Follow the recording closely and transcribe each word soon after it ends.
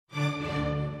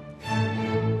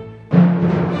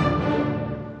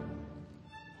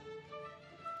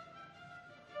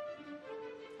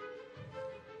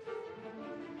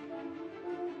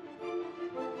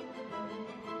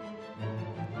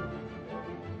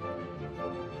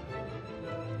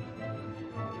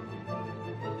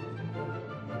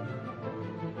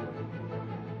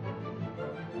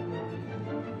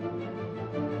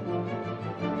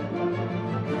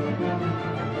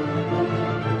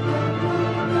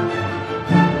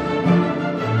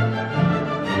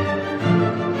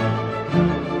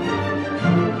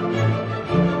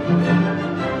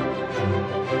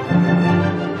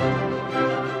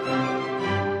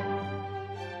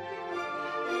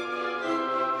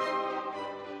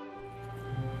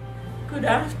Good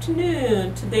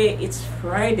afternoon. Today it's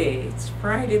Friday. It's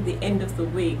Friday, the end of the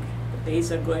week. The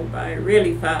days are going by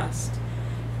really fast.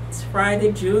 It's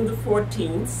Friday, June the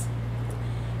 14th.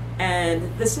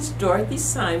 And this is Dorothy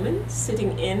Simon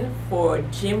sitting in for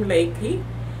Jim Lakey.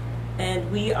 And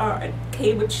we are at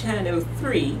cable channel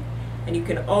 3. And you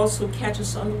can also catch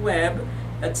us on the web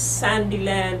at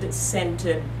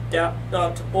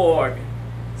sandylandcenter.org.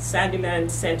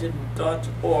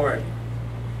 sandylandcenter.org.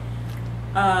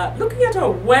 Looking at our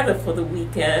weather for the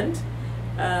weekend,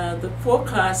 the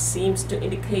forecast seems to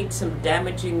indicate some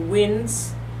damaging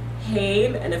winds,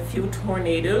 hail, and a few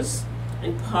tornadoes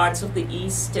in parts of the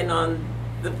east and on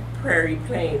the prairie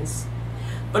plains.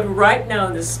 But right now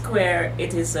in the square,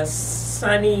 it is a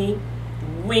sunny,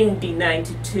 windy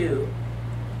 92.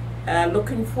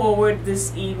 Looking forward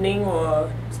this evening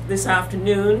or this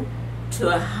afternoon to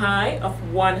a high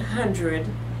of 100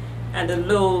 and a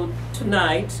low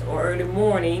tonight or early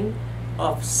morning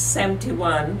of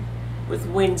 71 with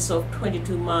winds of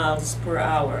 22 miles per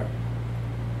hour.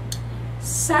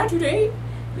 Saturday,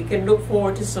 we can look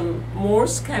forward to some more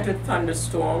scattered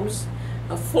thunderstorms,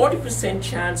 a 40%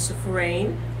 chance of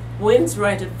rain, winds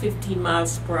right at 15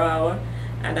 miles per hour,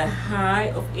 and a high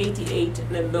of 88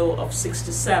 and a low of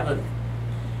 67.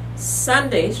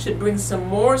 Sunday should bring some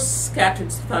more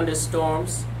scattered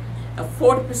thunderstorms, a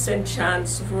 40%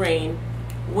 chance of rain,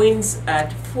 winds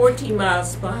at 40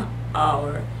 miles per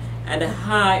hour, and a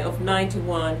high of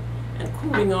 91, and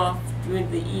cooling off during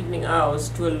the evening hours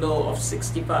to a low of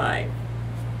 65.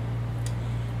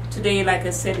 Today, like I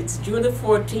said, it's June the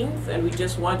 14th, and we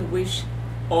just want to wish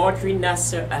Audrey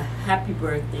Nasser a happy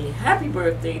birthday. Happy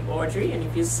birthday, Audrey, and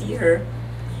if you see her,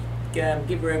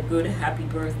 give her a good happy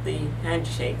birthday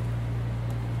handshake.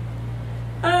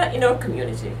 In our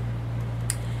community,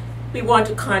 we want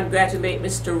to congratulate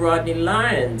Mr. Rodney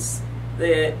Lyons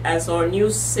as our new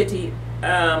city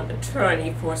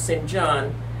attorney for St.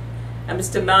 John. And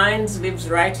Mr. Lyons lives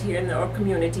right here in our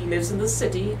community, lives in the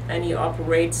city, and he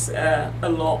operates a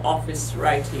law office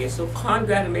right here. So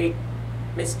congratulate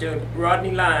Mr.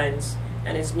 Rodney Lyons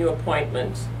and his new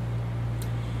appointment.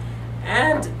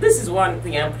 And this is one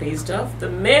thing I'm pleased of. The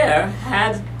mayor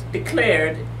had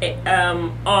declared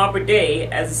Arbor Day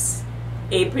as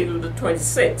April the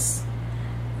 26th,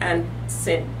 and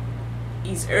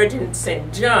he's urging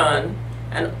St. John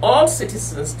and all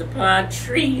citizens to plant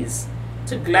trees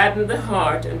to gladden the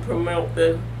heart and promote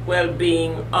the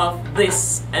well-being of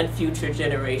this and future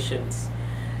generations.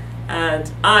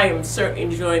 And I am certainly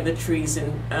enjoying the trees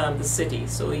in the city.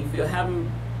 So if you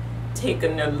haven't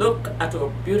taken a look at our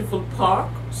beautiful park,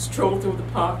 stroll through the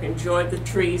park, enjoy the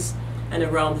trees and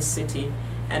around the city,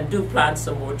 and do plant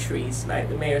some more trees, like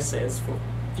the mayor says, for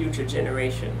future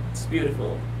generation. It's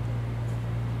beautiful.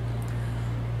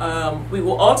 We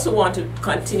will also want to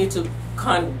continue to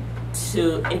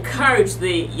encourage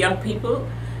the young people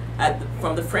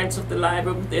from the Friends of the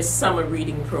Library with their summer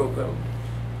reading program.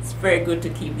 It's very good to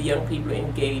keep the young people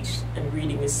engaged, and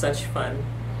reading is such fun.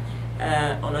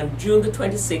 On June the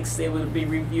 26th, they will be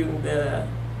reviewing the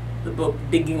book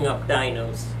Digging Up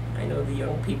Dinos. I know the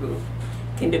young people,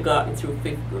 kindergarten through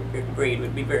 5th grade,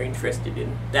 would be very interested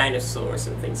in dinosaurs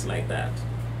and things like that.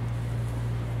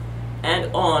 And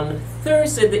on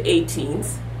Thursday the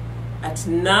 18th, at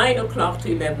 9 o'clock to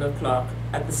 11 o'clock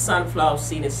at the Sunflower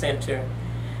Senior Center,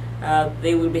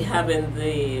 they will be having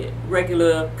the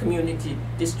regular community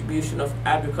distribution of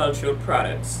agricultural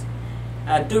products.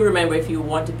 Do remember, if you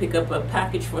want to pick up a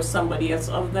package for somebody else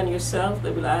other than yourself, they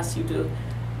will ask you to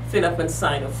fill up and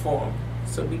sign a form.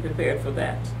 So be prepared for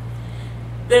that.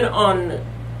 Then on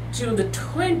June the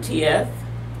 20th,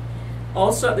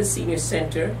 also at the Senior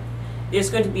Center, there's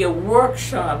going to be a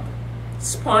workshop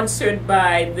sponsored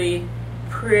by the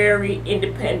Prairie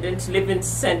Independent Living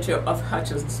Center of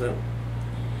Hutchinson.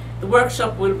 The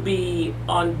workshop will be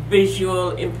on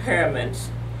visual impairment,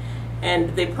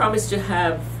 and they promise to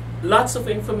have lots of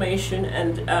information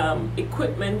and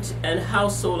equipment and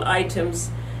household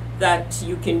items that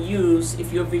you can use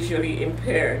if you're visually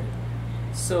impaired.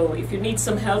 So if you need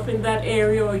some help in that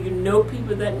area, or you know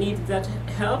people that need that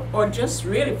help, or just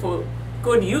really for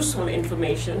good, useful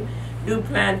information, do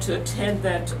plan to attend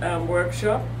that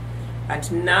workshop at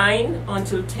 9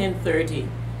 until 10:30.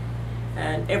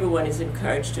 And everyone is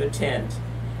encouraged to attend.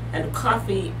 And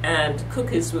coffee and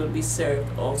cookies will be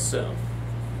served also.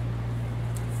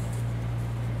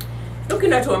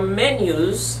 Looking at our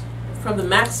menus from the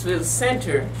Maxville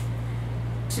Center,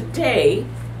 today,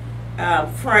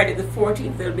 Friday the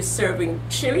 14th, they'll be serving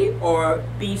chili or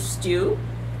beef stew,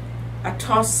 a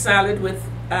tossed salad with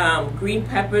green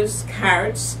peppers,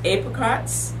 carrots,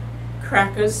 apricots,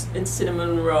 crackers, and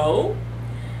cinnamon roll.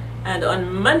 And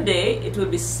on Monday, it will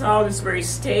be Salisbury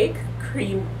steak,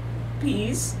 cream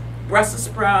peas, Brussels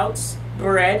sprouts,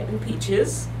 bread, and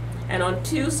peaches. And on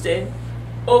Tuesday,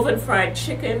 oven fried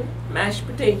chicken, mashed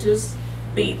potatoes,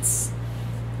 beets,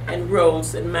 and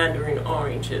rolls and mandarin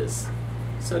oranges.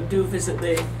 So do visit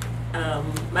the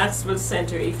Maxwell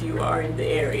Center if you are in the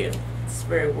area. It's a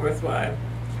very worthwhile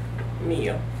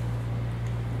meal.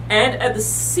 And at the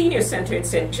Senior Center in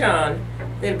St. John,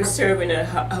 they'll be serving a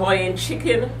Hawaiian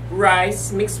chicken,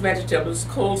 rice, mixed vegetables,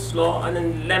 coleslaw, and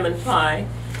a lemon pie.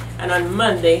 And on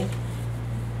Monday,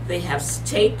 they have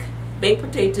steak, baked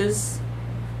potatoes,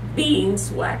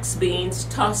 beans, wax beans,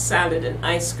 tossed salad, and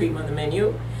ice cream on the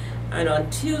menu. And on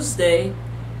Tuesday,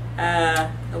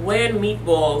 Hawaiian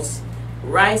meatballs,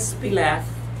 rice pilaf,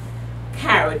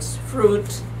 carrots,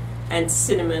 fruit, and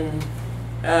cinnamon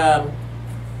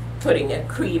pudding, a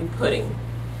cream pudding.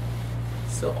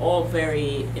 So all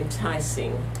very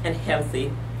enticing and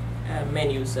healthy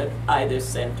menus at either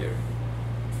center.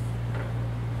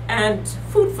 And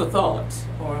food for thought,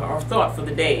 or thought for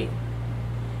the day.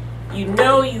 You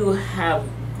know you have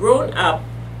grown up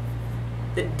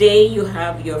the day you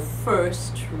have your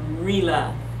first real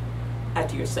laugh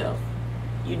at yourself.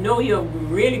 You know you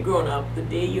have really grown up the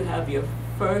day you have your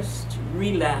first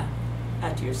real laugh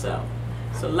at yourself.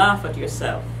 So laugh at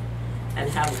yourself and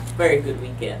have a very good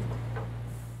weekend.